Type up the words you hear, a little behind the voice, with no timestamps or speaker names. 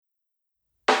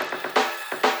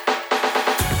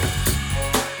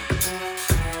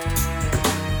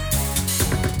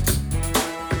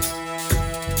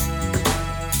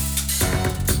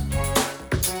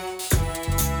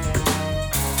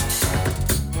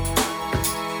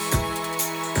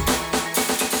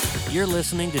You're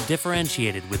listening to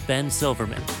Differentiated with Ben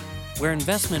Silverman, where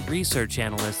investment research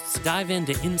analysts dive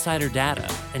into insider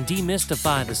data and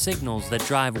demystify the signals that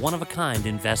drive one-of-a-kind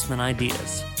investment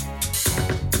ideas.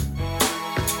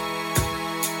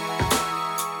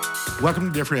 Welcome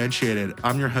to Differentiated.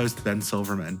 I'm your host, Ben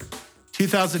Silverman.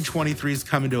 2023 is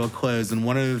coming to a close, and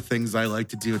one of the things I like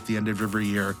to do at the end of every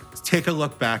year is take a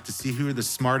look back to see who are the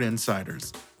smart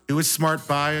insiders, who was smart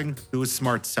buying, who was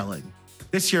smart selling.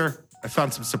 This year, I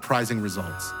found some surprising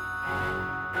results.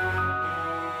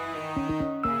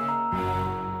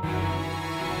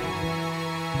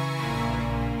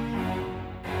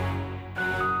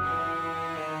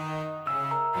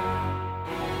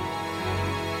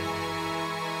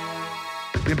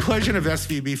 The implosion of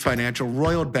SVB Financial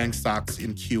roiled bank stocks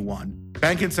in Q1.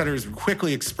 Bank insiders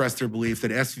quickly expressed their belief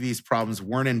that SVB's problems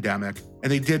weren't endemic,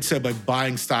 and they did so by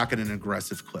buying stock at an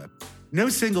aggressive clip. No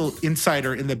single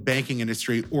insider in the banking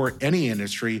industry or any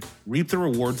industry reaped the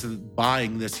rewards of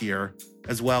buying this year,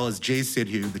 as well as Jay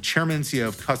Sidhu, the chairman and CEO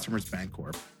of Customers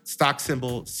Bancorp, stock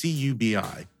symbol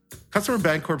CUBI. Customer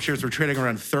Bancorp shares were trading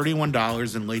around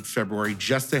 $31 in late February,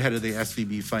 just ahead of the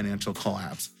SVB financial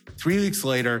collapse. 3 weeks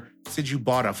later, Sidhu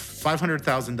bought a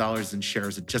 $500,000 in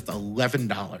shares at just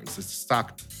 $11 as the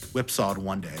stock whipsawed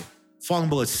one day, falling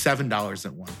below $7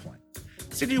 at one point.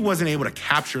 Sidhu wasn't able to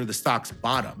capture the stock's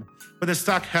bottom, but the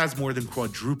stock has more than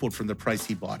quadrupled from the price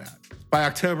he bought at. By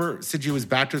October, Sidhu was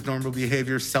back to his normal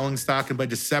behavior, selling stock, and by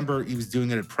December, he was doing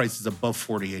it at prices above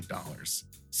 $48.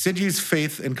 Sidhu's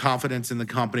faith and confidence in the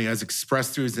company, as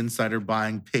expressed through his insider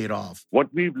buying, paid off.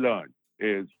 What we've learned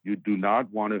is you do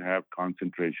not want to have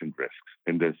concentration risks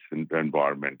in this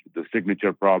environment. The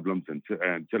signature problems and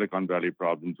Silicon Valley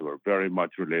problems were very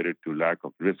much related to lack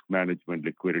of risk management,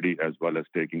 liquidity, as well as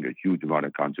taking a huge amount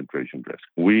of concentration risk.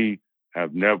 We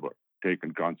have never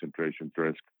taken concentration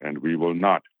risk, and we will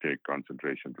not take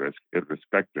concentration risk,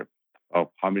 irrespective of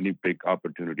how many big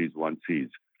opportunities one sees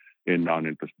in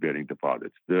non-interest-bearing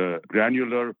deposits. The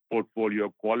granular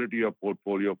portfolio, quality of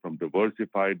portfolio from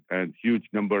diversified and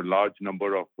large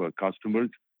number of customers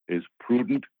is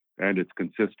prudent, and it's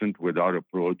consistent with our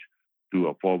approach to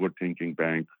a forward-thinking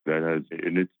bank that has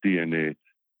in its DNA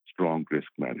strong risk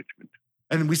management.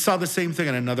 And we saw the same thing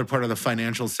in another part of the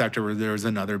financial sector where there was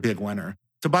another big winner.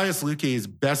 Tobias Lütke is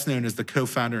best known as the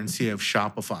co-founder and CEO of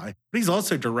Shopify, but he's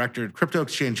also director at crypto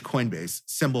exchange Coinbase,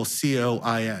 symbol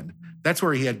COIN. That's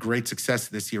where he had great success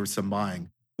this year with some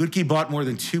buying. Lütke bought more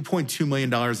than $2.2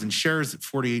 million in shares at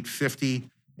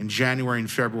 $48.50 in January and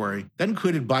February. That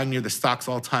included buying near the stock's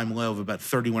all-time low of about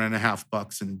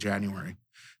 $31.50 in January.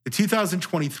 The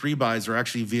 2023 buys are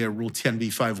actually via Rule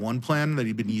 10b5-1 plan that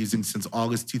he'd been using since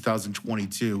August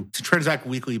 2022 to transact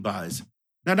weekly buys.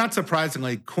 Now, not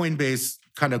surprisingly, Coinbase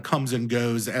kind of comes and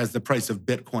goes as the price of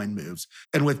Bitcoin moves.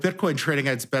 And with Bitcoin trading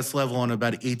at its best level in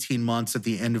about 18 months at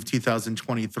the end of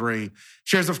 2023,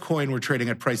 shares of Coin were trading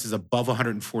at prices above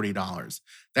 $140.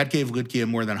 That gave Lütke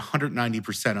more than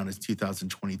 190% on his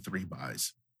 2023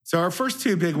 buys. So our first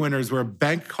two big winners were a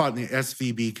bank caught in the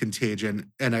SVB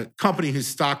contagion and a company whose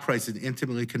stock price is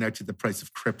intimately connected to the price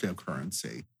of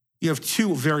cryptocurrency. You have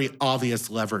two very obvious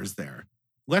levers there.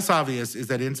 Less obvious is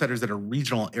that insiders at a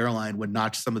regional airline would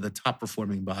notch some of the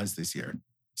top-performing buys this year.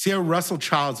 CEO Russell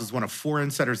Childs was one of four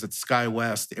insiders at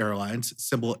SkyWest Airlines,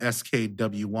 symbol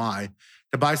SKWY,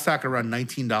 to buy stock around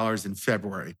 $19 in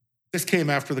February. This came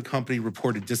after the company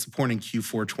reported disappointing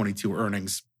Q4 22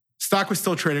 earnings. Stock was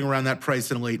still trading around that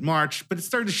price in late March, but it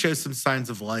started to show some signs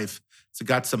of life, so it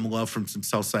got some love from some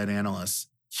sell-side analysts.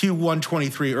 Q1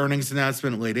 23 earnings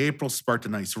announcement in late April sparked a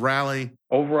nice rally.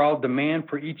 Overall, demand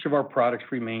for each of our products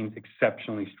remains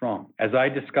exceptionally strong. As I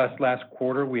discussed last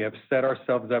quarter, we have set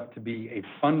ourselves up to be a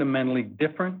fundamentally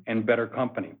different and better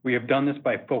company. We have done this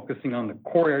by focusing on the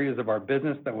core areas of our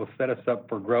business that will set us up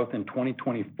for growth in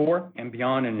 2024 and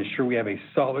beyond and ensure we have a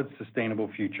solid, sustainable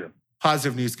future.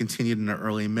 Positive news continued in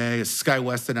early May as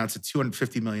SkyWest announced a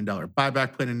 $250 million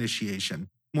buyback plan initiation.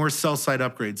 More sell-side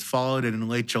upgrades followed, and in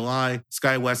late July,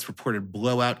 SkyWest reported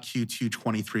blowout Q2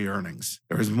 23 earnings.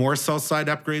 There was more sell-side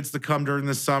upgrades to come during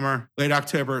the summer. Late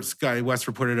October, SkyWest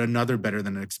reported another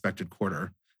better-than-expected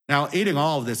quarter. Now, aiding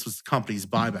all of this was the company's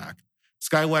buyback.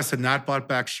 SkyWest had not bought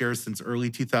back shares since early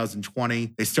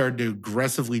 2020. They started to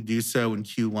aggressively do so in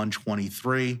Q1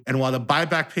 23. And while the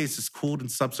buyback pace has cooled in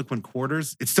subsequent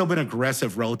quarters, it's still been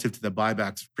aggressive relative to the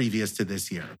buybacks previous to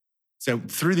this year. So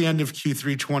through the end of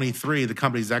Q3 23, the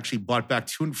company's actually bought back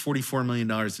 $244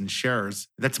 million in shares.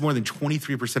 That's more than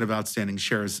 23% of outstanding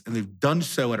shares, and they've done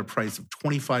so at a price of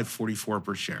 $25.44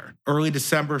 per share. Early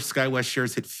December, SkyWest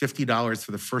shares hit $50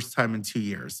 for the first time in 2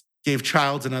 years. gave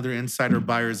Childs and other insider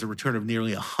buyers a return of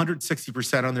nearly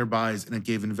 160% on their buys, and it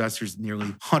gave investors nearly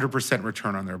 100%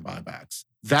 return on their buybacks.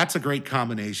 That's a great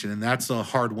combination, and that's a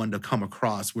hard one to come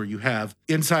across, where you have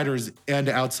insiders and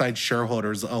outside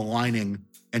shareholders aligning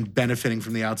and benefiting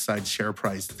from the outside share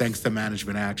price thanks to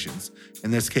management actions.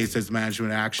 In this case, those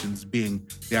management actions being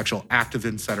the actual act of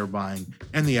insider buying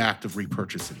and the act of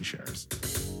repurchasing shares.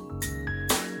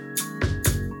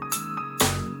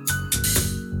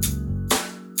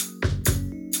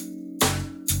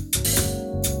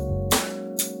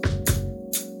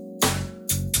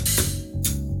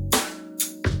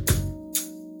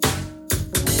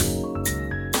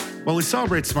 While we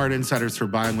celebrate smart insiders for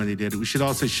buying when they did, we should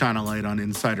also shine a light on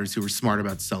insiders who were smart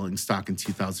about selling stock in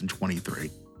 2023.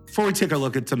 Before we take a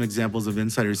look at some examples of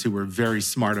insiders who were very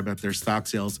smart about their stock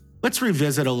sales, let's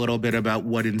revisit a little bit about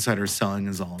what insider selling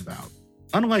is all about.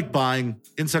 Unlike buying,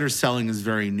 insider selling is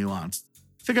very nuanced.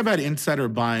 Think about insider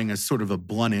buying as sort of a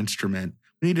blunt instrument.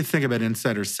 We need to think about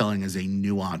insider selling as a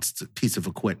nuanced piece of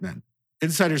equipment.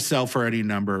 Insiders sell for any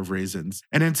number of reasons,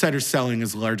 and insider selling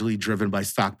is largely driven by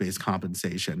stock-based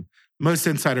compensation. Most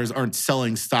insiders aren't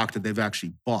selling stock that they've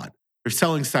actually bought. They're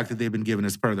selling stock that they've been given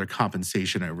as part of their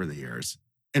compensation over the years.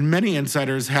 And many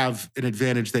insiders have an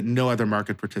advantage that no other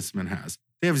market participant has.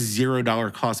 They have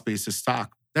 $0 cost basis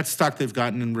stock. That's stock they've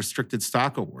gotten in restricted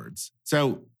stock awards.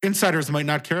 So insiders might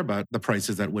not care about the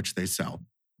prices at which they sell,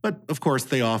 but of course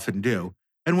they often do.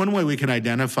 And one way we can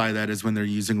identify that is when they're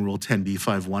using Rule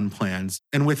 10b5-1 plans.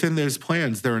 And within those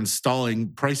plans, they're installing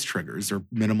price triggers or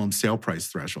minimum sale price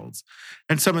thresholds.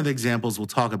 And some of the examples we'll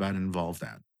talk about involve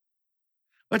that.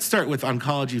 Let's start with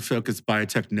oncology-focused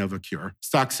biotech Novocure,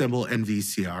 stock symbol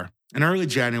NVCR. In early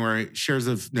January, shares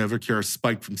of Novocure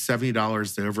spiked from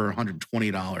 $70 to over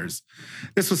 $120.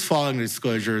 This was following the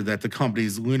disclosure that the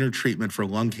company's LUNAR treatment for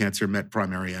lung cancer met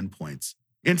primary endpoints.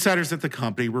 Insiders at the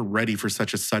company were ready for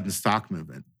such a sudden stock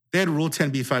movement. They had Rule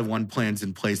 10b5-1 plans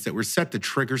in place that were set to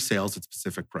trigger sales at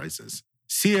specific prices.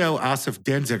 CEO Asif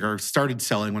Danziger started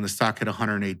selling when the stock hit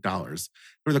 $108.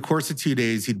 Over the course of 2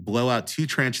 days, he'd blow out 2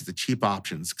 tranches of cheap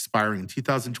options expiring in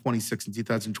 2026 and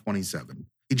 2027.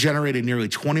 He generated nearly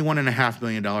 $21.5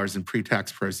 million in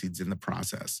pre-tax proceeds in the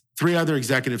process. 3 other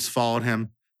executives followed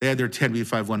him. They had their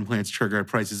 10b5-1 plans trigger at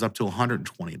prices up to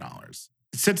 $120.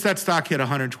 Since that stock hit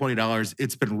 $120,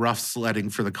 it's been rough sledding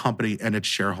for the company and its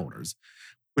shareholders.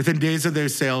 Within days of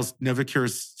those sales,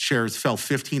 Novocure's shares fell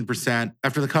 15%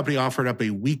 after the company offered up a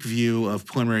weak view of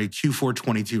preliminary Q4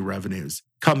 22 revenues.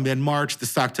 Come mid-March, the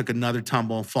stock took another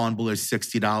tumble, falling below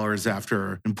 $60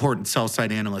 after important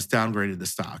sell-side analysts downgraded the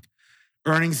stock.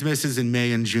 Earnings misses in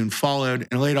May and June followed.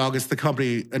 In late August, the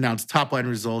company announced top-line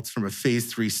results from a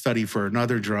phase 3 study for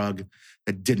another drug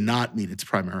that did not meet its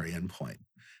primary endpoint.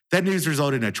 That news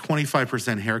resulted in a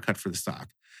 25% haircut for the stock.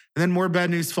 And then more bad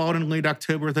news followed in late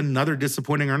October with another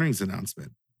disappointing earnings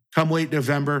announcement. Come late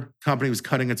November, the company was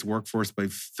cutting its workforce by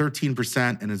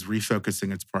 13% and is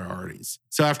refocusing its priorities.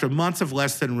 So after months of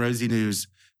less than rosy news,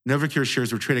 Novocure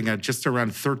shares were trading at just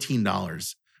around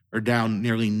 $13, or down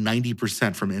nearly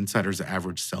 90% from insiders'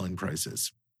 average selling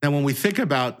prices. Now, when we think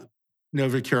about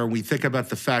Novocure, we think about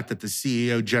the fact that the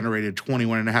CEO generated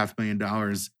 $21.5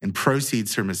 million in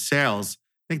proceeds from his sales.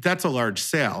 I think that's a large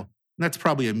sale, and that's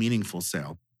probably a meaningful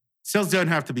sale. Sales don't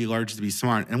have to be large to be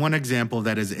smart, and one example of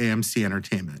that is AMC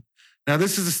Entertainment. Now,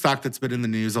 this is a stock that's been in the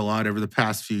news a lot over the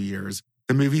past few years.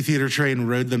 The movie theater train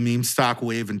rode the meme stock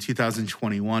wave in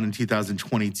 2021 and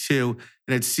 2022,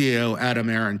 and its CEO, Adam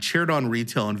Aron, cheered on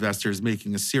retail investors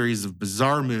making a series of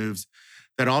bizarre moves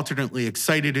that alternately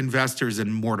excited investors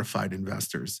and mortified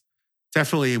investors.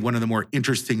 Definitely one of the more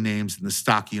interesting names in the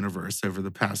stock universe over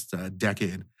the past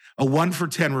decade. A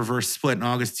 1-for-10 reverse split in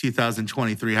August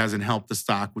 2023 hasn't helped the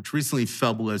stock, which recently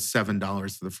fell below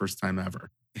 $7 for the first time ever.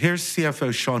 Here's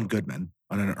CFO Sean Goodman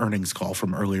on an earnings call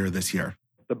from earlier this year.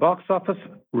 The box office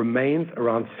remains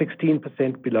around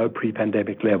 16% below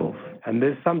pre-pandemic levels, and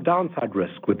there's some downside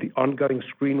risk with the ongoing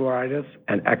screenwriters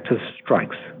and actors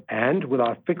strikes. And with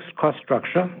our fixed cost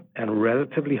structure and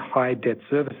relatively high debt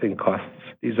servicing costs,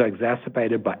 these are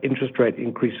exacerbated by interest rate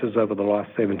increases over the last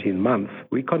 17 months,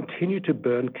 we continue to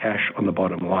burn cash on the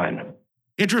bottom line.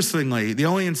 Interestingly, the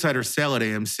only insider sale at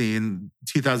AMC in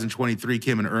 2023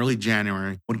 came in early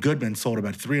January when Goodman sold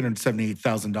about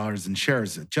 $378,000 in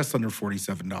shares at just under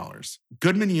 $47.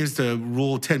 Goodman used a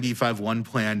Rule 10b5-1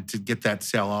 plan to get that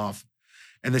sale off,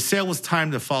 and the sale was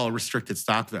timed to follow restricted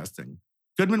stock vesting.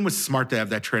 Goodman was smart to have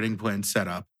that trading plan set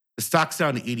up. The stock's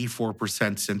down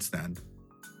 84% since then.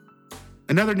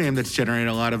 Another name that's generated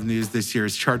a lot of news this year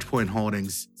is ChargePoint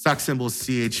Holdings. stock symbol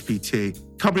CHPT.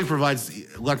 Company provides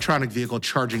electronic vehicle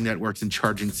charging networks and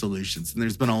charging solutions. And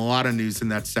there's been a lot of news in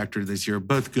that sector this year,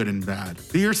 both good and bad.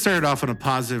 The year started off on a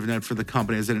positive note for the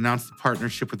company as it announced a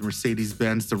partnership with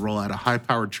Mercedes-Benz to roll out a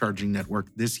high-powered charging network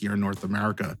this year in North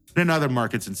America and in other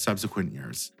markets in subsequent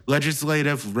years.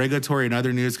 Legislative, regulatory, and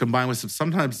other news combined with some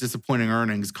sometimes disappointing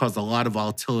earnings caused a lot of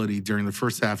volatility during the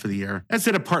first half of the year. As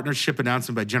did a partnership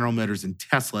announcement by General Motors and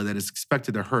Tesla that is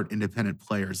expected to hurt independent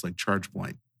players like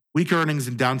ChargePoint. Weak earnings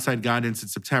and downside guidance in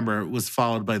September was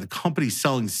followed by the company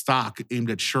selling stock aimed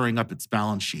at shoring up its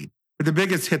balance sheet. But the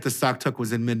biggest hit the stock took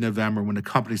was in mid-November when the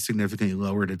company significantly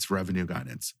lowered its revenue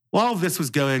guidance. While all of this was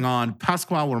going on,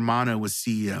 Pasquale Romano was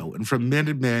CEO, and from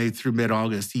mid-May through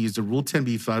mid-August, he used a Rule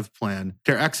 10b-5 plan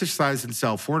to exercise and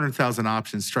sell 400,000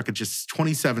 options struck at just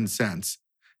 27 cents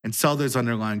and sell those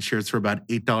underlying shares for about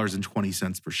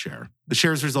 $8.20 per share. The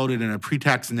shares resulted in a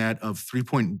pre-tax net of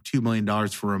 $3.2 million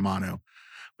for Romano.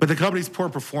 But the company's poor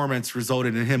performance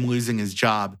resulted in him losing his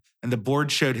job, and the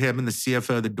board showed him and the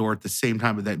CFO the door at the same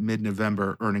time of that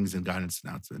mid-November earnings and guidance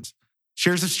announcements.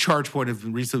 Shares of ChargePoint have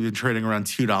recently been trading around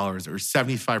 $2 or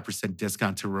 75%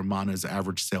 discount to Romano's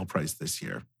average sale price this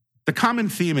year. The common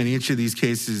theme in each of these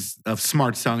cases of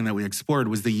smart selling that we explored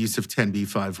was the use of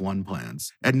 10b5-1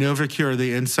 plans. At Novacure,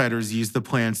 the insiders used the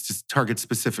plans to target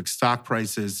specific stock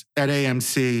prices. At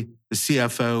AMC, the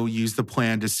CFO used the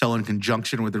plan to sell in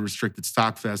conjunction with the restricted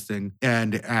stock vesting.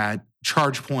 And at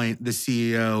ChargePoint, the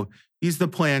CEO used the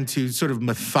plan to sort of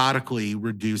methodically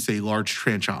reduce a large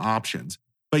tranche of options.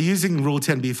 By using Rule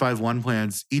 10b5-1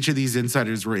 plans, each of these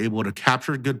insiders were able to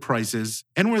capture good prices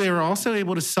and where they were also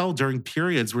able to sell during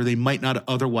periods where they might not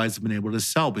otherwise have been able to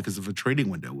sell because of a trading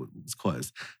window was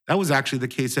closed. That was actually the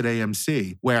case at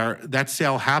AMC, where that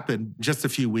sale happened just a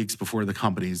few weeks before the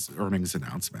company's earnings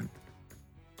announcement.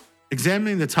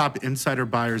 Examining the top insider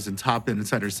buyers and top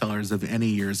insider sellers of any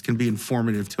years can be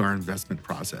informative to our investment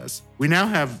process. We now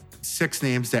have 6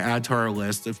 names to add to our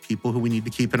list of people who we need to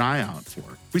keep an eye out for.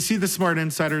 If we see the smart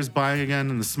insiders buying again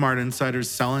and the smart insiders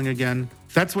selling again,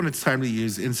 that's when it's time to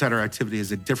use insider activity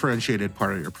as a differentiated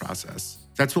part of your process.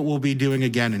 That's what we'll be doing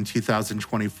again in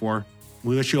 2024.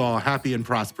 We wish you all a happy and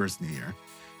prosperous new year.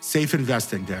 Safe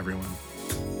investing to everyone.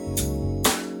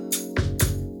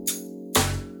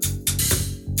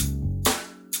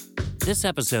 This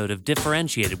episode of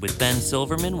Differentiated with Ben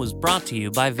Silverman was brought to you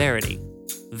by Verity.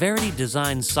 Verity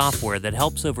designs software that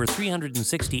helps over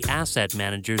 360 asset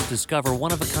managers discover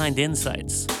one-of-a-kind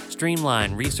insights,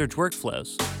 streamline research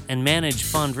workflows, and manage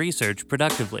fund research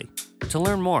productively. To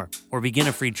learn more or begin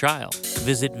a free trial,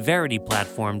 visit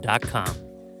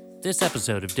verityplatform.com. This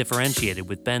episode of Differentiated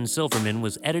with Ben Silverman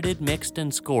was edited, mixed,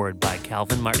 and scored by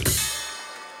Calvin Marty.